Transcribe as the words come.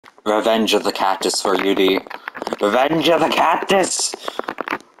Revenge of the Cactus for UD. Revenge of the Cactus!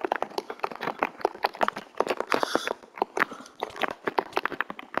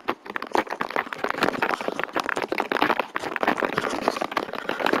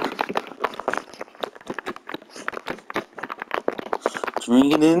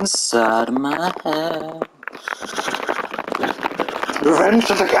 Ringing inside of my head. Revenge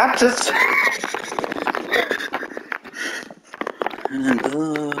of the Cactus! And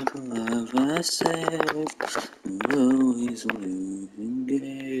all the love I saved, always losing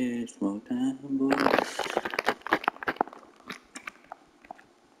game, smoke time, boy.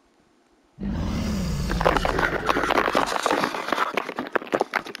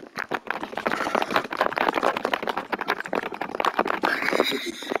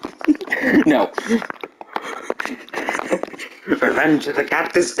 No. Revenge of the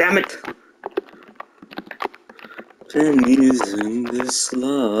Cactus, damn it! 10 years in the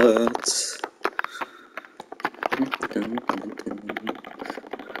slots.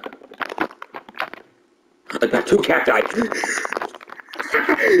 I got 2 cacti!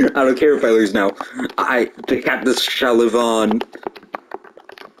 I don't care if I lose now. The cactus shall live on.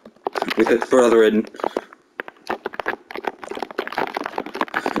 With its brethren.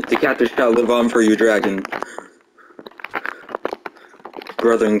 The cactus shall live on for you, dragon.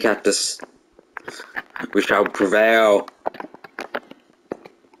 Brethren cactus. We shall prevail.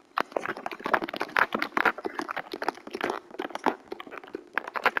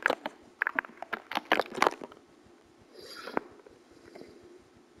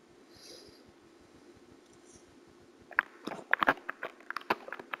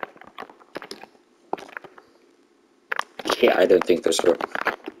 Yeah, I don't think that's true.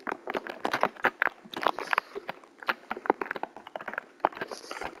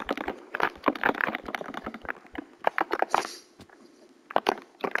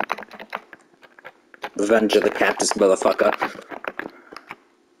 Revenge of the Cactus, motherfucker.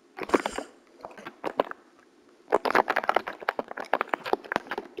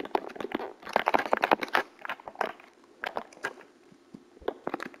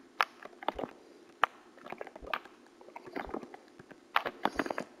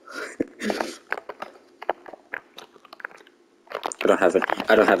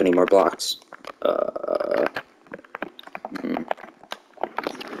 I don't have any more blocks. The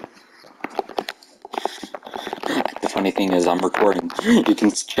funny thing is, I'm recording. You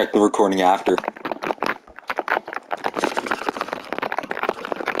can check the recording after.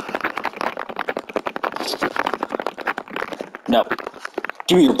 No.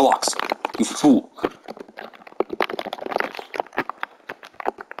 Give me your blocks, you fool.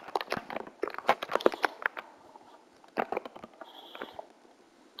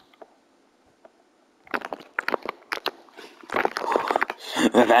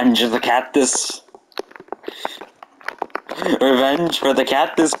 Revenge of the Cactus. Revenge for the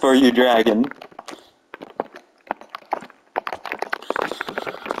Cactus for you, dragon.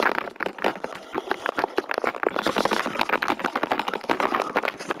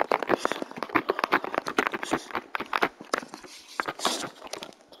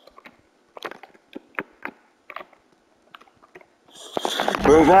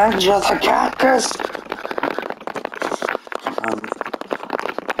 Revenge of the Cactus!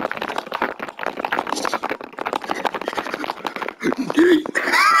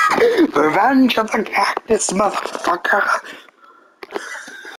 Revenge of the Cactus, motherfucker!